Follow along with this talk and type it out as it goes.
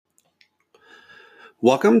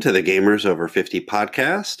Welcome to the Gamers Over 50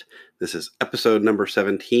 podcast. This is episode number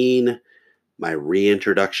 17, my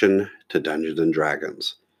reintroduction to Dungeons and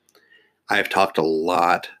Dragons. I've talked a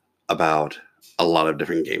lot about a lot of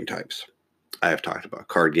different game types. I have talked about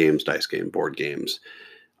card games, dice games, board games,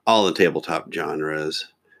 all the tabletop genres,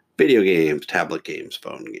 video games, tablet games,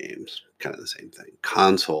 phone games, kind of the same thing.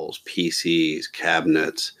 Consoles, PCs,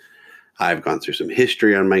 cabinets. I've gone through some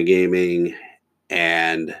history on my gaming,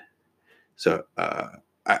 and so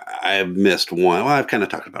I've missed one. Well, I've kind of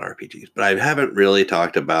talked about RPGs, but I haven't really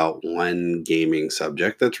talked about one gaming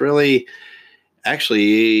subject that's really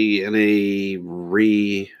actually in a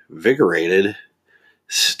revigorated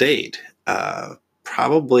state.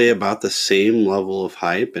 Probably about the same level of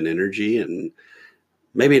hype and energy, and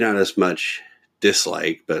maybe not as much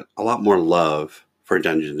dislike, but a lot more love for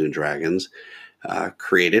Dungeons and Dragons,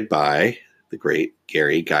 created by the great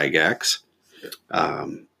Gary Gygax.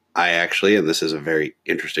 I actually, and this is a very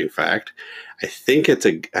interesting fact, I think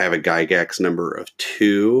I have a Gygax number of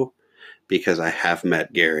 2 because I have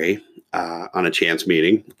met Gary on a chance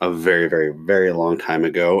meeting a very, very, very long time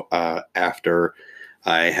ago, after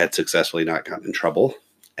I had successfully not gotten in trouble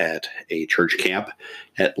at a church camp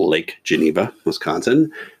at Lake Geneva,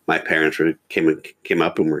 Wisconsin. My parents came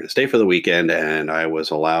up and were going to stay for the weekend, and I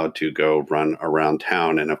was allowed to go run around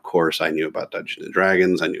town. And of course, I knew about Dungeons and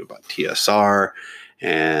Dragons. I knew about TSR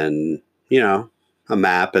and, a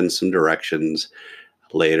map and some directions.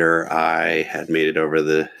 Later, I had made it over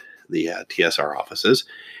the TSR offices,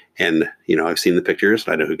 and, I've seen the pictures.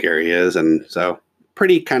 I know who Gary is. And so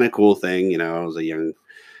pretty kind of cool thing. I was a young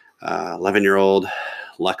 11-year-old,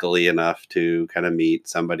 luckily enough to kind of meet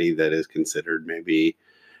somebody that is considered maybe,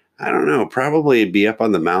 I don't know, probably be up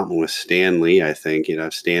on the mountain with Stan Lee, I think.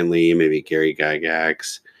 Stan Lee, maybe Gary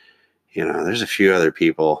Gygax. There's a few other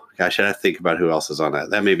people. Gosh, I have to think about who else is on that.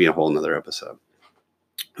 That may be a whole nother episode.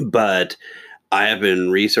 But I have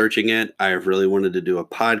been researching it. I have really wanted to do a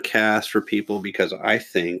podcast for people because I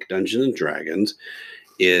think Dungeons and Dragons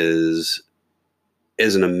is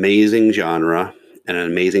an amazing genre and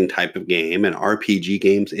an amazing type of game, and RPG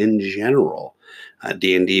games in general.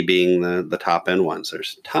 D&D being the top end ones.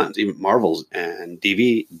 There's tons. Even Marvel and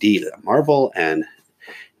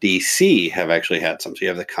DC have actually had some. So you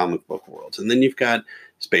have the comic book worlds, and then you've got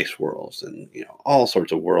space worlds, and all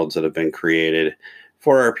sorts of worlds that have been created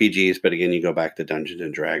for RPGs. But again, you go back to Dungeons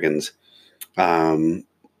and Dragons. One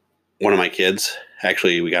of my kids,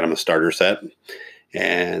 actually, we got him a starter set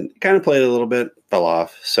and kind of played a little bit, fell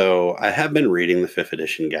off. So I have been reading the 5th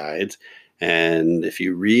edition guides. And if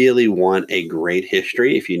you really want a great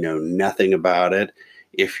history, if you know nothing about it,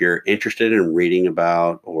 if you're interested in reading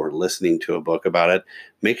about or listening to a book about it,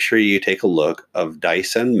 make sure you take a look of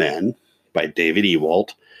Dice and Men by David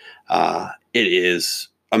Ewalt. It is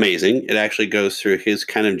amazing. It actually goes through his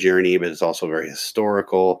kind of journey, but it's also very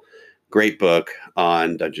historical. Great book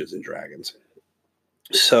on Dungeons and Dragons.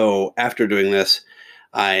 So after doing this,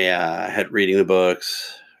 I had reading the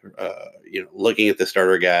books, looking at the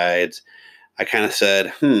starter guides. I kind of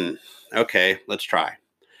said, okay, let's try.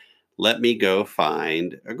 Let me go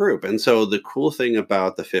find a group. And so the cool thing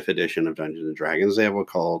about the 5th edition of Dungeons and Dragons, they have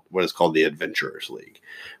what is called the Adventurers League,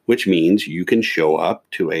 which means you can show up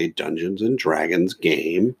to a Dungeons and Dragons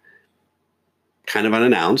game kind of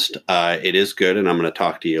unannounced. It is good, and I'm going to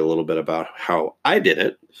talk to you a little bit about how I did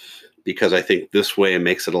it, because I think this way it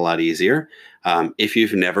makes it a lot easier. If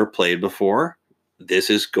you've never played before,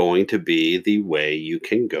 this is going to be the way you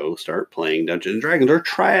can go start playing Dungeons & Dragons, or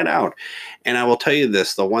try it out. And I will tell you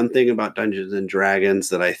this, the one thing about Dungeons & Dragons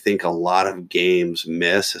that I think a lot of games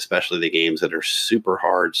miss, especially the games that are super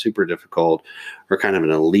hard, super difficult, or kind of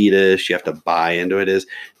an elitist, you have to buy into it, is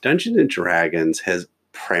Dungeons & Dragons has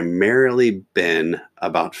primarily been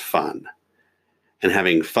about fun. And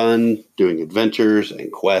having fun doing adventures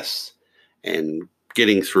and quests and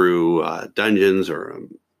getting through dungeons or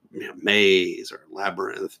maze or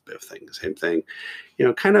labyrinth thing, same thing,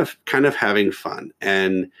 kind of having fun.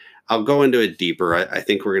 And I'll go into it deeper. I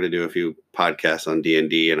think we're going to do a few podcasts on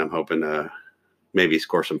D&D, and I'm hoping to maybe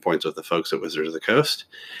score some points with the folks at Wizards of the Coast.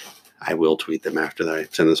 I will tweet them after I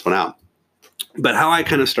send this one out. But how I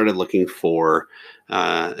kind of started looking for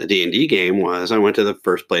a D&D game was I went to the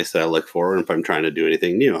first place that I look for. And if I'm trying to do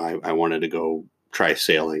anything new, I wanted to go try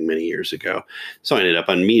sailing many years ago. So I ended up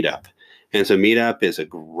on Meetup. And so Meetup is a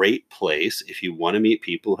great place if you want to meet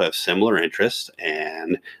people who have similar interests,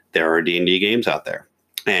 and there are D&D games out there.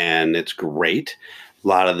 And it's great. A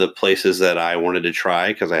lot of the places that I wanted to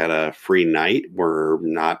try, because I had a free night, were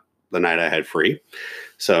not the night I had free.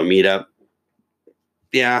 So Meetup,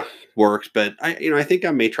 yeah, works. But I think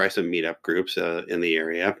I may try some Meetup groups in the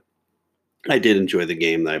area. I did enjoy the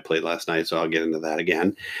game that I played last night, so I'll get into that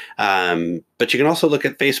again. But you can also look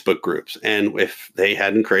at Facebook groups, and if they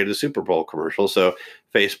hadn't created a Super Bowl commercial, so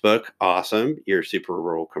Facebook, awesome, your Super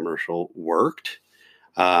Bowl commercial worked.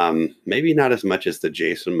 Maybe not as much as the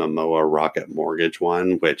Jason Momoa Rocket Mortgage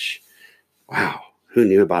one, which, wow, who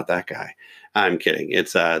knew about that guy? I'm kidding.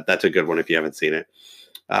 It's that's a good one if you haven't seen it.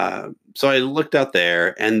 So I looked out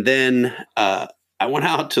there, and then I went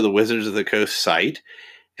out to the Wizards of the Coast site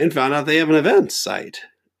and found out they have an events site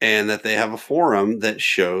and that they have a forum that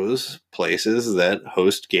shows places that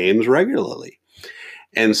host games regularly.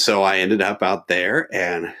 And so I ended up out there,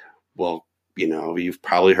 and well, you've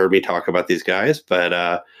probably heard me talk about these guys,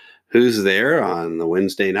 but who's there on the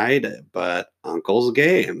Wednesday night but Uncle's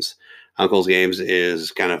Games? Uncle's Games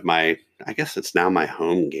is kind of I guess it's now my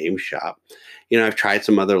home game shop. I've tried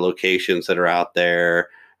some other locations that are out there.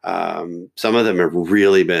 Some of them have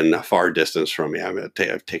really been a far distance from me. I've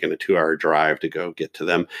taken a 2-hour drive to go get to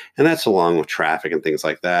them, and that's along with traffic and things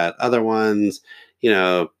like that. Other ones,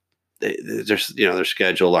 their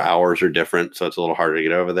schedule hours are different, so it's a little harder to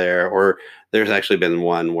get over there. Or there's actually been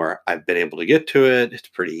one where I've been able to get to it. It's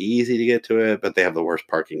pretty easy to get to it, but they have the worst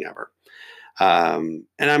parking ever. And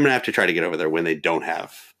I'm gonna have to try to get over there when they don't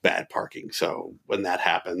have bad parking. So when that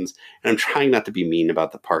happens, and I'm trying not to be mean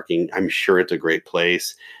about the parking. I'm sure it's a great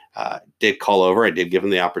place. Did call over. I did give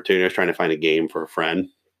them the opportunity. I was trying to find a game for a friend.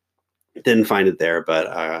 Didn't find it there, but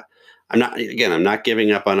I'm not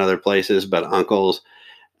giving up on other places. But Uncle's,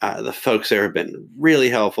 the folks there have been really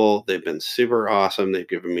helpful. They've been super awesome. They've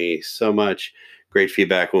given me so much great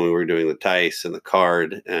feedback when we were doing the dice and the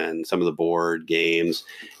card and some of the board games.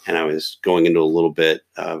 And I was going into a little bit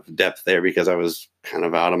of depth there because I was kind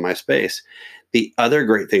of out of my space. The other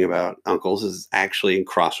great thing about Uncle's is actually in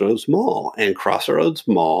Crossroads Mall. And Crossroads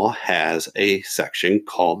Mall has a section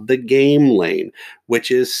called the Game Lane,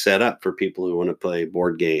 which is set up for people who want to play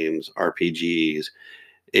board games, RPGs.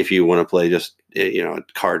 If you want to play just, a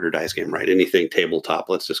card or dice game, right? Anything tabletop,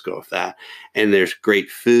 let's just go with that. And there's great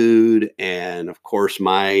food. And of course,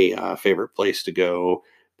 my favorite place to go,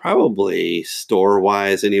 probably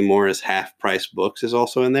store-wise anymore, is Half Price Books is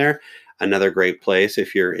also in there. Another great place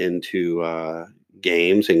if you're into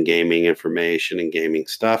games and gaming information and gaming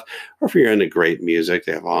stuff, or if you're into great music,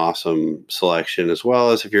 they have awesome selection, as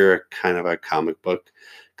well as if you're a kind of a comic book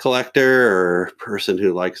collector or person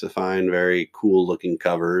who likes to find very cool looking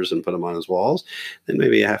covers and put them on his walls, then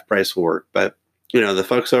maybe a Half Price will work. But the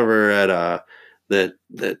folks over at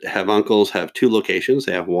that have Uncle's have 2 locations.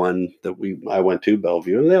 They have one that I went to,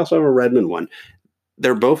 Bellevue, and they also have a Redmond one.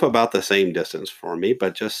 They're both about the same distance for me,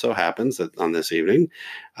 but just so happens that on this evening,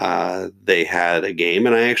 they had a game,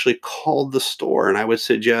 and I actually called the store. And I would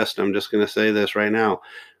suggest, I'm just going to say this right now,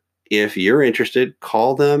 if you're interested,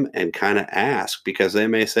 call them and kind of ask, because they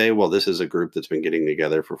may say, well, this is a group that's been getting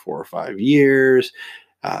together for 4 or 5 years.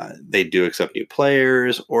 They do accept new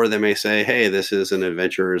players, or they may say, hey, this is an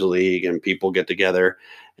adventurers league and people get together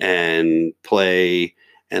and play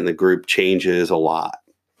and the group changes a lot.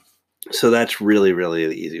 So that's really, really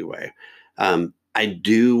the easy way. I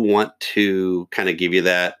do want to kind of give you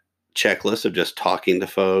that checklist of just talking to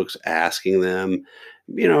folks, asking them,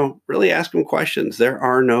 really ask them questions. There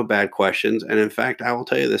are no bad questions. And in fact, I will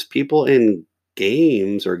tell you this, people in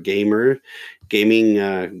games or gaming,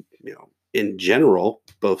 in general,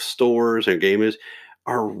 both stores and gamers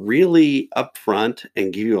are really upfront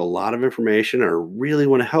and give you a lot of information, or really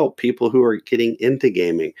want to help people who are getting into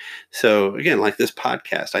gaming. So again, like this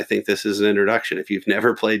podcast, I think this is an introduction. If you've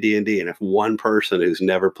never played D&D, and if one person who's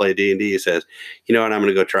never played D&D says, you know what, I'm going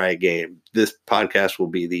to go try a game, this podcast will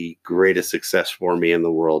be the greatest success for me in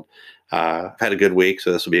the world. I've had a good week,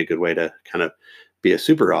 so this will be a good way to kind of be a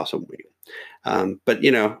super awesome week. But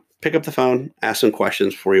pick up the phone, ask some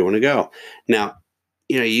questions before you want to go. Now,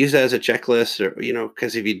 use that as a checklist, or,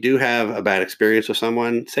 because if you do have a bad experience with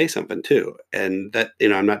someone, say something too. And that,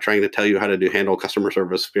 I'm not trying to tell you how to handle customer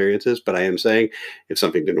service experiences, but I am saying if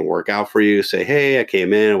something didn't work out for you, say, hey, I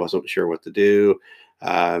came in, I wasn't sure what to do.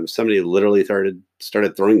 Somebody literally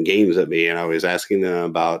started throwing games at me, and I was asking them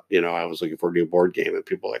about, I was looking for a new board game, and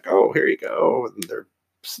people were like, oh, here you go. And they're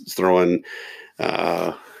throwing,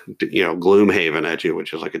 Gloomhaven at you,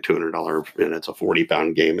 which is like a $200, and it's a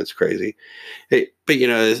 40-pound game. It's crazy. But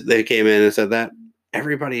they came in and said that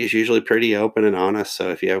everybody is usually pretty open and honest. So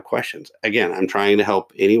if you have questions, again, I'm trying to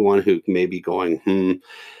help anyone who may be going,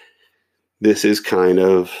 this is kind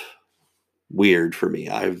of weird for me.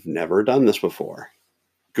 I've never done this before.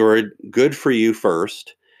 Good for you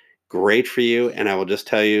first. Great for you. And I will just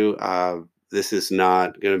tell you, this is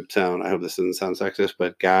not going to sound, I hope this doesn't sound sexist,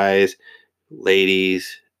 but guys,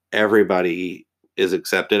 ladies, everybody is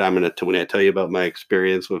accepted. When I tell you about my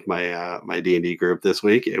experience with my D&D group this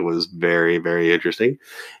week, it was very, very interesting.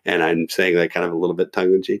 And I'm saying that kind of a little bit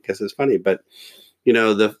tongue in cheek because it's funny. But,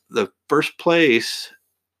 the first place,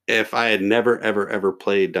 if I had never, ever, ever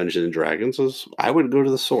played Dungeons and Dragons, was I would go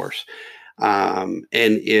to the source. And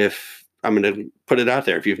if I'm going to put it out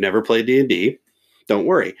there, if you've never played D&D, don't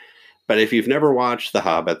worry. But if you've never watched The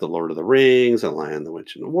Hobbit, The Lord of the Rings, The Lion, the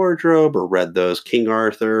Witch, and the Wardrobe, or read those King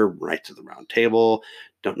Arthur, Knights of the Round Table,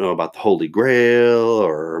 don't know about the Holy Grail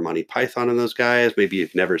or Monty Python and those guys, maybe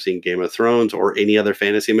you've never seen Game of Thrones or any other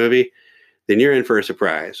fantasy movie, then you're in for a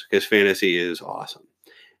surprise because fantasy is awesome.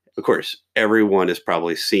 Of course, everyone has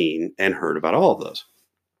probably seen and heard about all of those.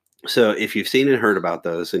 So if you've seen and heard about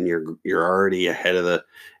those, then you're already ahead of the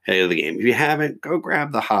game. If you haven't, go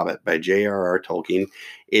grab The Hobbit by J.R.R. Tolkien.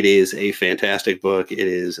 It is a fantastic book. It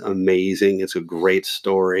is amazing. It's a great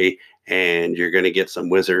story, and you're going to get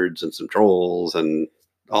some wizards and some trolls and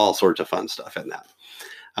all sorts of fun stuff in that.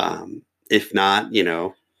 If not, if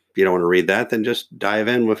you don't want to read that, then just dive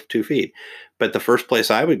in with 2 feet. But the first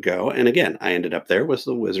place I would go, and again, I ended up there, was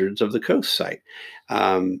the Wizards of the Coast site.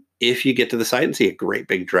 If you get to the site and see a great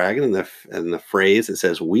big dragon and the phrase that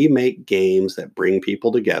says, "We make games that bring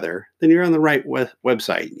people together," then you're on the right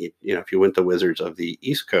website. If you went to Wizards of the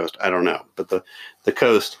East Coast, I don't know. But the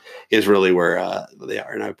coast is really where they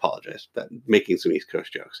are. And I apologize for making some East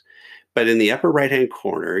Coast jokes. But in the upper right-hand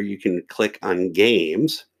corner, you can click on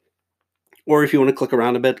games. Or if you want to click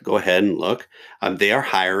around a bit, go ahead and look. They are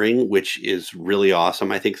hiring, which is really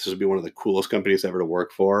awesome. I think this would be one of the coolest companies ever to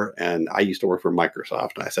work for. And I used to work for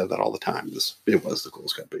Microsoft, and I said that all the time. It was the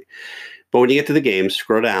coolest company. But when you get to the games,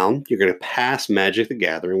 scroll down. You're going to pass Magic the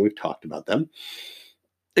Gathering. We've talked about them.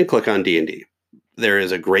 And click on D&D. There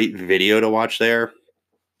is a great video to watch there.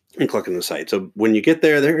 And click on the site. So when you get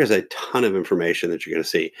there is a ton of information that you're going to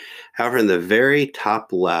see. However, in the very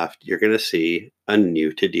top left, you're going to see a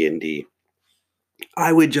new to D&D.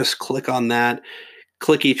 I would just click on that,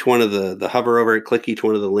 click each one of the hover over it, click each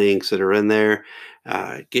one of the links that are in there,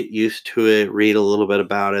 get used to it, read a little bit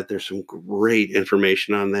about it. There's some great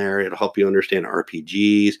information on there. It'll help you understand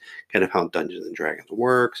RPGs, kind of how Dungeons and Dragons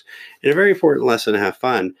works. And a very important lesson to have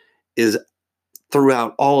fun is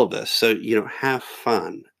throughout all of this. So, have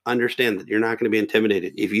fun. Understand that you're not going to be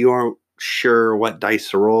intimidated. If you aren't sure what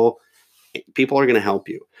dice to roll, people are going to help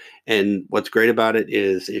you. And what's great about it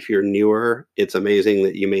is if you're newer, it's amazing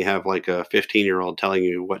that you may have like a 15-year-old telling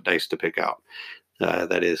you what dice to pick out.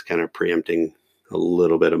 That is kind of preempting a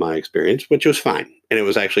little bit of my experience, which was fine. And it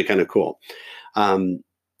was actually kind of cool.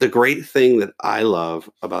 The great thing that I love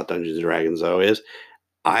about Dungeons & Dragons, though, is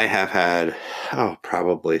I have had,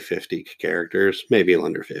 probably 50 characters, maybe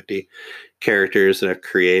under 50 characters that I've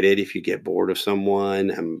created. If you get bored of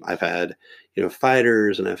someone, I've had,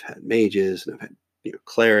 fighters, and I've had mages, and I've had,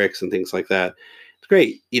 clerics and things like that. It's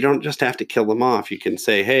great. You don't just have to kill them off. You can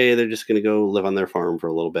say, hey, they're just going to go live on their farm for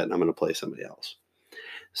a little bit and I'm going to play somebody else.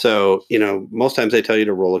 So, most times they tell you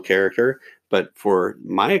to roll a character, but for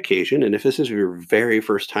my occasion, and if this is your very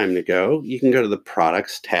first time to go, you can go to the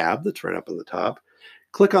products tab that's right up on the top.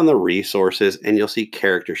 Click on the resources and you'll see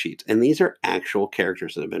character sheets. And these are actual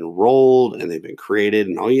characters that have been rolled and they've been created.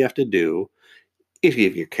 And all you have to do is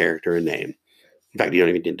give your character a name. In fact, you don't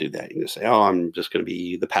even need to do that. You can just say, I'm just going to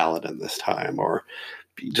be the paladin this time, or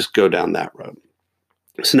you just go down that road.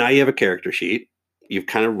 So now you have a character sheet. You've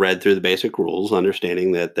kind of read through the basic rules,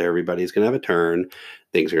 understanding that everybody's going to have a turn.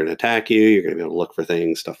 Things are going to attack you. You're going to be able to look for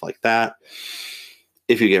things, stuff like that.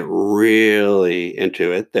 If you get really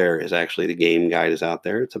into it, there is actually the game guide is out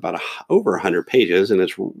there. It's about over 100 pages, and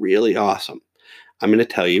it's really awesome. I'm going to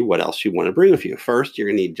tell you what else you want to bring with you. First, you're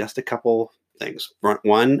going to need just a couple things.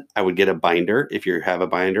 One, I would get a binder if you have a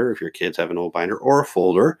binder, if your kids have an old binder, or a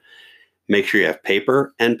folder. Make sure you have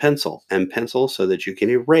paper and pencil so that you can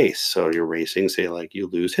erase. So you're erasing, say like you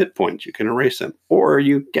lose hit points, you can erase them, or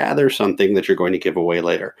you gather something that you're going to give away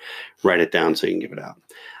later. Write it down so you can give it out.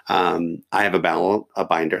 I have a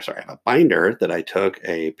binder that I took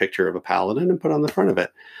a picture of a paladin and put on the front of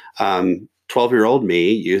it. 12-year-old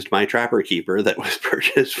me used my Trapper Keeper that was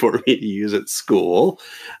purchased for me to use at school,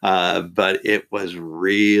 but it was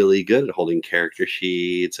really good at holding character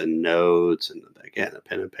sheets and notes and, again, a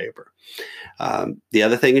pen and paper. The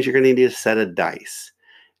other thing is you're going to need a set of dice.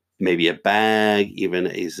 Maybe a bag, even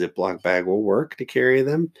a Ziploc bag will work to carry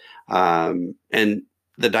them. And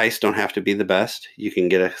the dice don't have to be the best. You can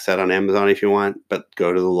get a set on Amazon if you want, but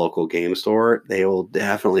go to the local game store. They will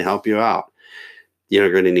definitely help you out. You're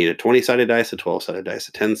going to need a 20-sided dice, a 12-sided dice,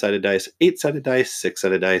 a 10-sided dice, 8-sided dice,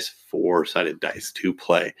 6-sided dice, 4-sided dice to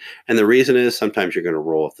play. And the reason is sometimes you're going to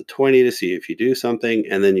roll with the 20 to see if you do something,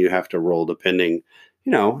 and then you have to roll depending,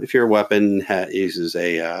 if your weapon uses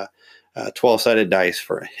a 12-sided dice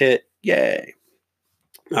for a hit. Yay.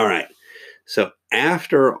 All right. So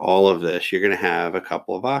after all of this, you're going to have a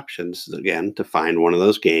couple of options, again, to find one of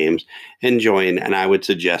those games and join. And I would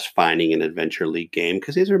suggest finding an Adventure League game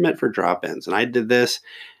because these are meant for drop-ins. And I did this,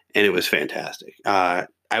 and it was fantastic. I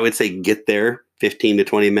would say get there 15 to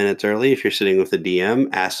 20 minutes early if you're sitting with the DM.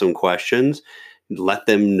 Ask some questions. Let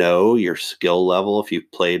them know your skill level if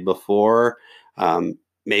you've played before.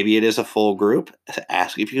 Maybe it is a full group.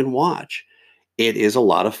 Ask if you can watch. It is a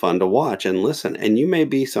lot of fun to watch and listen. And you may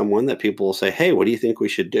be someone that people will say, hey, what do you think we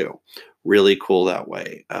should do? Really cool that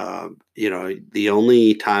way. The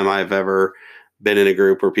only time I've ever been in a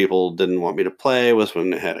group where people didn't want me to play was when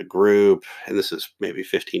they had a group. And this is maybe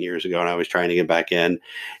 15 years ago. And I was trying to get back in.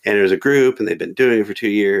 And there was a group and they'd been doing it for 2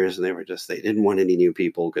 years. And they didn't want any new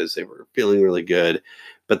people because they were feeling really good.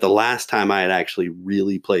 But the last time I had actually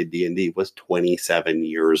really played D&D was 27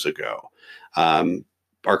 years ago.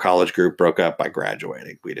 Our college group broke up by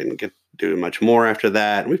graduating. We didn't get to do much more after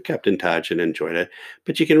that. We've kept in touch and enjoyed it.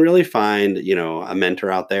 But you can really find, a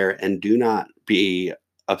mentor out there, and do not be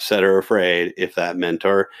upset or afraid if that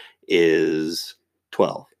mentor is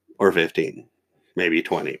 12 or 15, maybe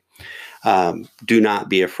 20. Do not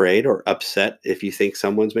be afraid or upset if you think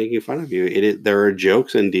someone's making fun of you. There are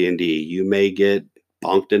jokes in D&D. You may get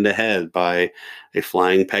bonked in the head by a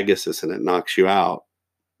flying Pegasus and it knocks you out,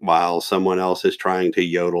 while someone else is trying to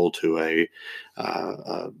yodel to a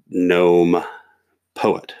gnome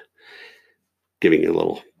poet, giving you a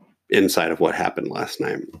little insight of what happened last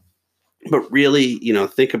night. But really,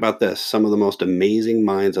 think about this. Some of the most amazing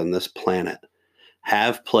minds on this planet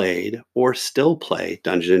have played or still play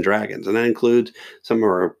Dungeons & Dragons. And that includes some of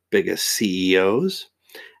our biggest CEOs,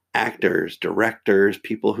 actors, directors,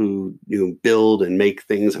 people who build and make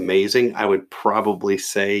things amazing. I would probably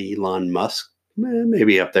say Elon Musk,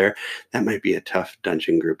 maybe up there. That might be a tough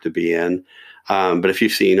dungeon group to be in. But if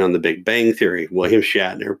you've seen on The Big Bang Theory, William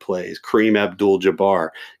Shatner plays Kareem Abdul-Jabbar,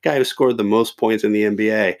 guy who scored the most points in the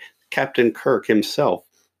NBA, Captain Kirk himself,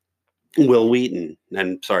 Will Wheaton.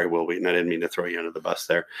 And sorry, Will Wheaton, I didn't mean to throw you under the bus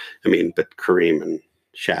there. But Kareem and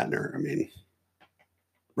Shatner,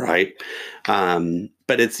 right?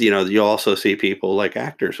 But it's, you'll also see people like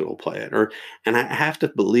actors who will play it. And I have to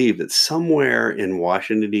believe that somewhere in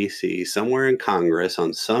Washington, D.C., somewhere in Congress,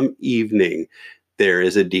 on some evening, there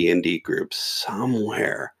is a D&D group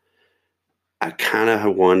somewhere. I kind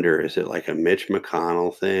of wonder, is it like a Mitch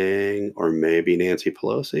McConnell thing or maybe Nancy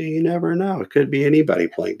Pelosi? You never know. It could be anybody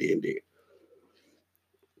playing D&D.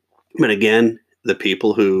 But again, the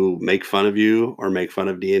people who make fun of you or make fun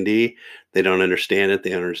of D&D, they don't understand it.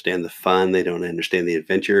 They don't understand the fun. They don't understand the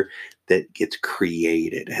adventure that gets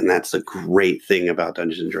created. And that's the great thing about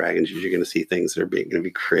Dungeons & Dragons, is you're going to see things that are going to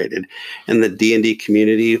be created. And the D&D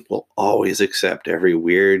community will always accept every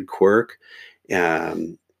weird quirk.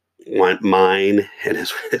 Mine, and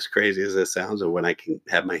as crazy as this sounds, and when I can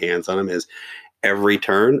have my hands on them, is every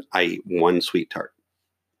turn I eat one sweet tart.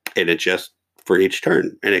 And it just for each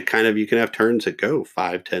turn. And it you can have turns that go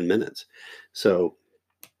 5-10 minutes. So,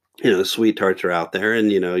 the sweet tarts are out there,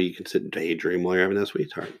 and, you can sit and daydream while you're having that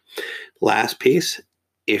sweet tart. Last piece,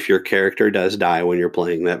 if your character does die when you're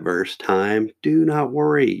playing that first time, do not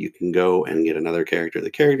worry. You can go and get another character in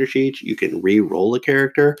the character sheet. You can re-roll a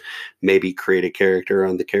character, maybe create a character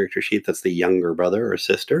on the character sheet that's the younger brother or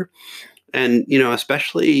sister. And,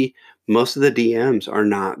 especially most of the DMs are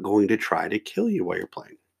not going to try to kill you while you're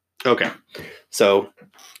playing. Okay, so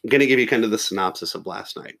I'm going to give you kind of the synopsis of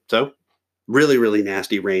last night. So really, really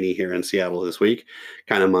nasty rainy here in Seattle this week,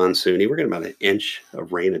 kind of monsoony. We're getting about an inch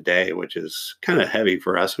of rain a day, which is kind of heavy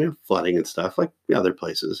for us. We have flooding and stuff like other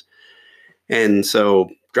places. And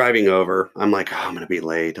so driving over, I'm like, I'm going to be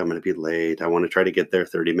late. I want to try to get there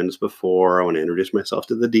 30 minutes before. I want to introduce myself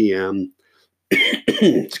to the DM.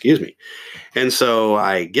 Excuse me. And so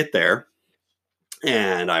I get there.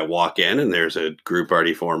 And I walk in, and there's a group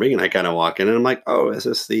already forming, and I kind of walk in, and I'm like, oh, is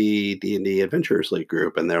this the D&D Adventurers League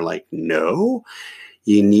group? And they're like, no,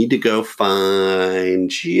 you need to go find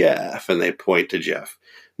Jeff. And they point to Jeff.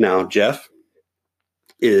 Now, Jeff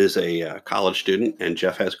is a college student, and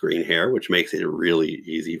Jeff has green hair, which makes it really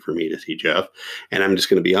easy for me to see Jeff. And I'm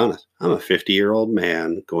just going to be honest. I'm a 50-year-old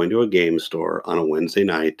man going to a game store on a Wednesday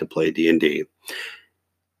night to play D&D.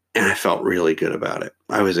 And I felt really good about it.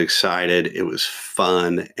 I was excited. It was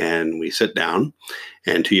fun. And we sit down,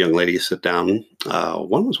 and two young ladies sit down.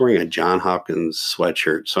 One was wearing a John Hopkins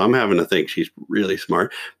sweatshirt. So I'm having to think she's really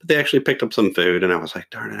smart. But they actually picked up some food. And I was like,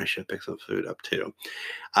 darn it, I should pick some food up too.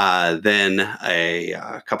 Then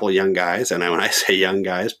a couple of young guys, and when I say young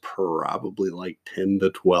guys, probably like 10 to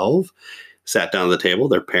 12, sat down at the table.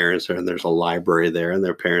 Their parents are, and there's a library there, and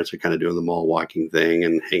their parents are kind of doing the mall walking thing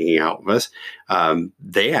and hanging out with us.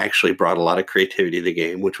 They actually brought a lot of creativity to the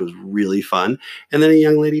game, which was really fun. And then a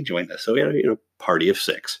young lady joined us. So we had a party of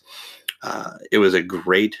 6. It was a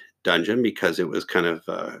great dungeon because it was kind of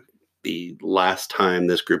the last time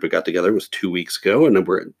this group had got together was 2 weeks ago,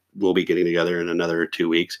 and we'll be getting together in another 2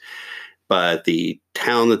 weeks. But the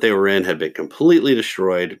town that they were in had been completely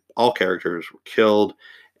destroyed. All characters were killed,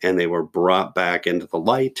 and they were brought back into the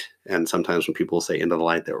light. And sometimes when people say into the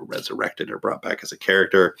light, they were resurrected or brought back as a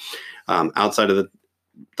character outside of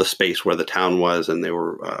the space where the town was. And they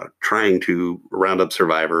were trying to round up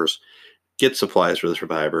survivors, get supplies for the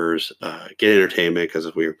survivors, get entertainment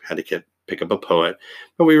because we had to pick up a poet.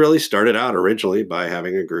 But we really started out originally by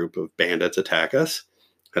having a group of bandits attack us,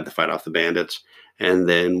 had to fight off the bandits. And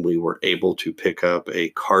then we were able to pick up a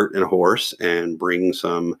cart and a horse and bring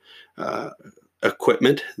some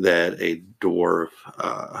equipment that a dwarf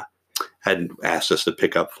had asked us to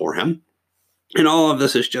pick up for him. And all of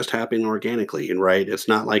this is just happening organically, and right? It's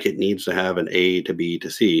not like it needs to have an A to B to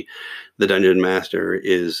C. The dungeon master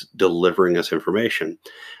is delivering us information.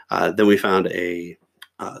 Then we found a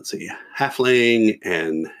halfling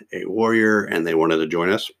and a warrior, and they wanted to join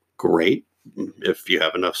us. Great. If you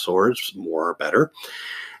have enough swords, more or better.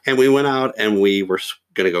 And we went out and we were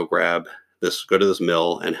going to go to this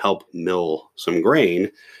mill and help mill some grain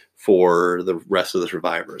for the rest of the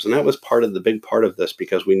survivors. And that was the big part of this,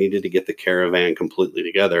 because we needed to get the caravan completely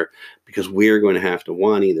together, because we're going to have to,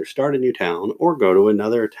 either start a new town or go to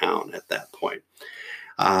another town at that point.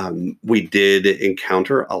 We did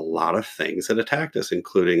encounter a lot of things that attacked us,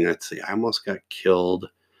 including, I almost got killed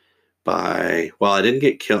I didn't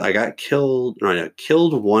get killed. I got killed. No, I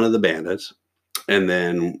killed one of the bandits. And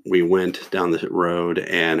then we went down the road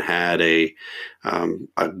and had a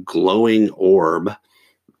glowing orb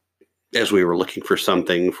as we were looking for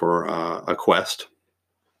something for a quest.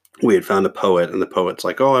 We had found a poet, and the poet's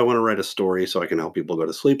like, "Oh, I want to write a story so I can help people go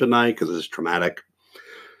to sleep at night because it's traumatic."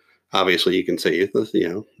 Obviously, you can see this,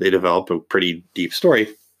 they develop a pretty deep story.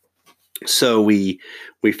 So we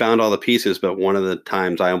found all the pieces, but one of the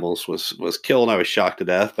times I almost was killed. I was shocked to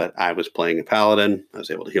death, but I was playing a paladin. I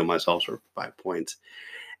was able to heal myself for 5 points.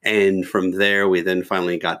 And from there, we then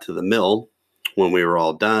finally got to the mill when we were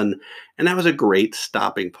all done. And that was a great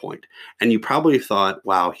stopping point. And you probably thought,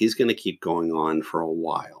 wow, he's going to keep going on for a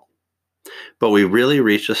while. But we really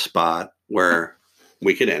reached a spot where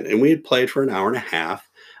we could end. And we had played for an hour and a half.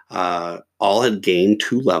 All had gained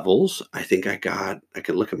 2 levels. I think I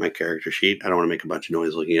could look at my character sheet. I don't want to make a bunch of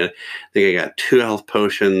noise looking at it. I think I got 2 health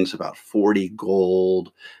potions, about 40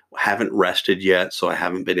 gold. Haven't rested yet, so I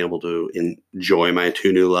haven't been able to enjoy my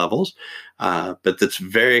 2 new levels. But that's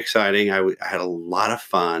very exciting. I had a lot of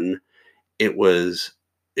fun. It was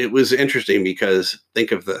interesting because,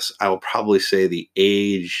 think of this. I will probably say the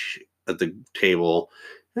age at the table,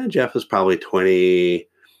 Jeff was probably 20.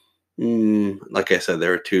 Like I said,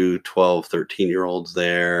 there are 2 12, 13-year-olds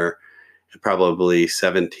there, probably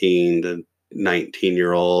 17 to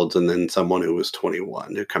 19-year-olds, and then someone who was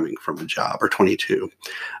 21 coming from a job, or 22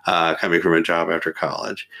 coming from a job after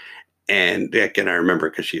college. And again, I remember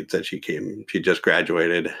because she had said she just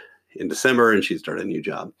graduated in December and she started a new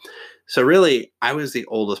job. So really, I was the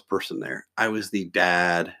oldest person there. I was the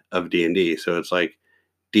dad of D&D. So it's like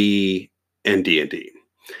D and D&D.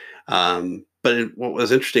 But what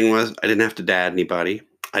was interesting was I didn't have to dad anybody.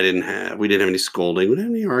 We didn't have any scolding. We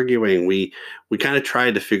didn't have any arguing. We kind of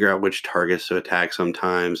tried to figure out which targets to attack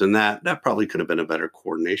sometimes. And that probably could have been a better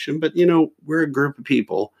coordination. But, we're a group of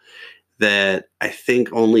people that I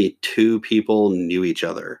think only 2 people knew each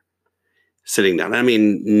other sitting down. I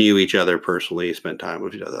mean, knew each other personally, spent time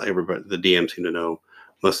with each other. Everybody, the DM seemed to know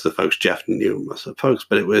most of the folks. Jeff knew most of the folks,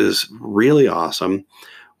 but it was really awesome.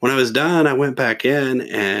 When I was done, I went back in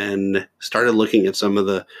and started looking at some of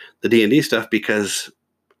the D&D stuff, because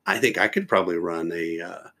I think I could probably run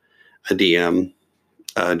a DM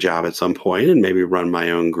job at some point and maybe run my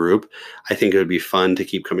own group. I think it would be fun to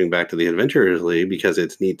keep coming back to the Adventurers League because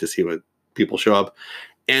it's neat to see what people show up.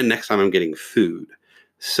 And next time I'm getting food.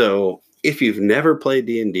 So if you've never played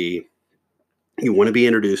D&D, you want to be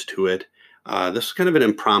introduced to it, This is kind of an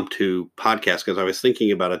impromptu podcast because I was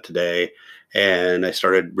thinking about it today, and I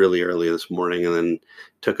started really early this morning and then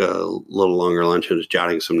took a little longer lunch and was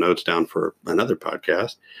jotting some notes down for another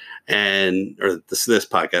podcast or this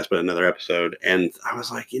podcast, but another episode. And I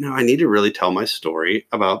was like, I need to really tell my story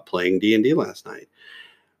about playing D&D last night.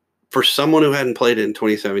 For someone who hadn't played it in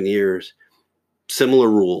 27 years, similar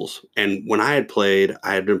rules. And when I had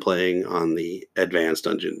been playing on the Advanced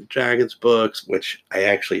Dungeons and Dragons books, which I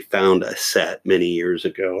actually found a set many years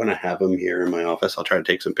ago, and I have them here in my office. I'll try to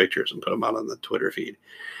take some pictures and put them out on the Twitter feed.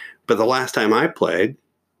 But the last time I played,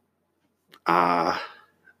 I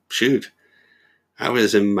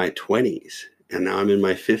was in my 20s, and now I'm in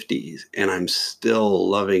my 50s, and I'm still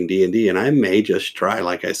loving D&D. And I may just try,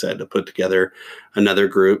 like I said, to put together another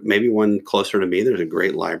group, maybe one closer to me. There's a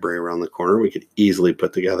great library around the corner. We could easily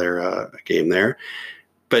put together a game there.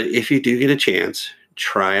 But if you do get a chance,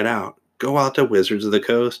 try it out. Go out to Wizards of the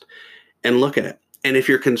Coast and look at it. And if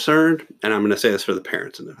you're concerned, and I'm going to say this for the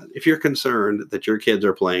parents, if you're concerned that your kids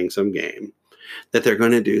are playing some game, that they're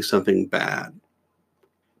going to do something bad,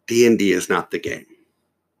 D&D is not the game.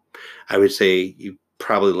 I would say you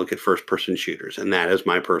probably look at first-person shooters, and that is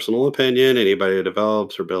my personal opinion. Anybody who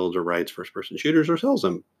develops or builds or writes first-person shooters or sells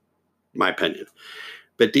them, my opinion.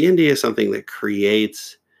 But D&D is something that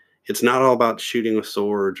creates. It's not all about shooting with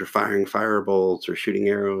swords or firing firebolts or shooting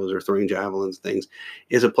arrows or throwing javelins. Things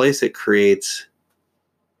is a place that creates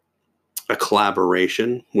a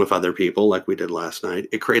collaboration with other people, like we did last night.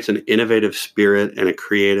 It creates an innovative spirit and a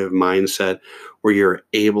creative mindset where you're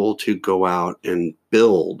able to go out and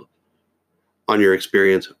build on your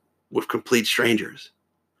experience with complete strangers.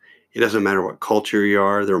 It doesn't matter what culture you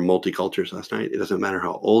are. There were multicultures last night. It doesn't matter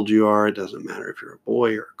how old you are. It doesn't matter if you're a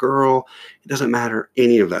boy or a girl. It doesn't matter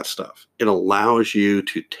any of that stuff. It allows you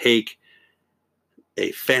to take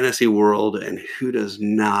a fantasy world, and who does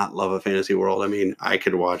not love a fantasy world? I mean, I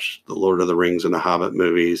could watch the Lord of the Rings and the Hobbit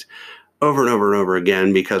movies over and over and over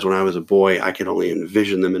again because when I was a boy, I could only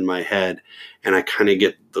envision them in my head, and I kind of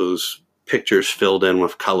get those pictures filled in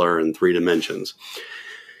with color in 3 dimensions.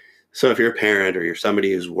 So if you're a parent or you're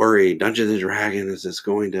somebody who's worried Dungeons and Dragons is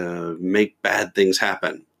going to make bad things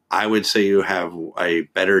happen, I would say you have a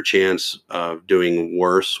better chance of doing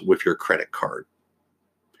worse with your credit card.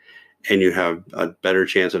 And you have a better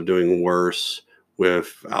chance of doing worse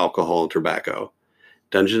with alcohol and tobacco.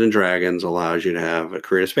 Dungeons and Dragons allows you to have a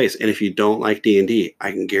creative space. And if you don't like D&D,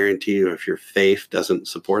 I can guarantee you if your faith doesn't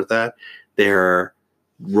support that, there are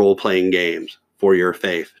role-playing games for your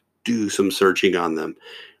faith. Do some searching on them.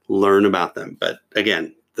 Learn about them. But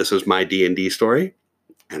again, this is my D&D story,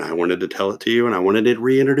 and I wanted to tell it to you, and I wanted to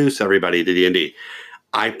reintroduce everybody to D&D.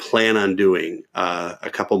 I plan on doing a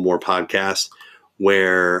couple more podcasts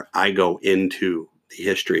where I go into the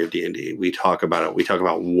history of D&D. We talk about it. We talk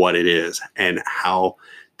about what it is and how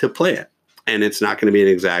to play it. And it's not going to be an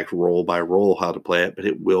exact role by role how to play it, but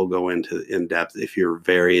it will go into in depth if you're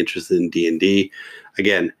very interested in D&D.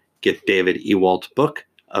 Again, get David Ewald's book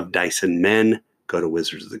of Dice and Men. Go to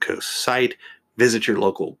Wizards of the Coast site. Visit your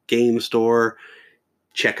local game store.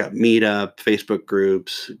 Check out Meetup, Facebook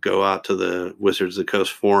groups. Go out to the Wizards of the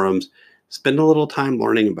Coast forums. Spend a little time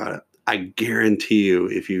learning about it. I guarantee you,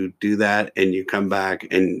 if you do that and you come back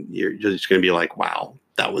and you're just going to be like, wow,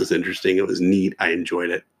 that was interesting. It was neat. I enjoyed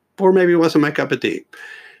it. Or maybe it wasn't my cup of tea.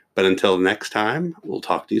 But until next time, we'll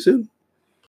talk to you soon.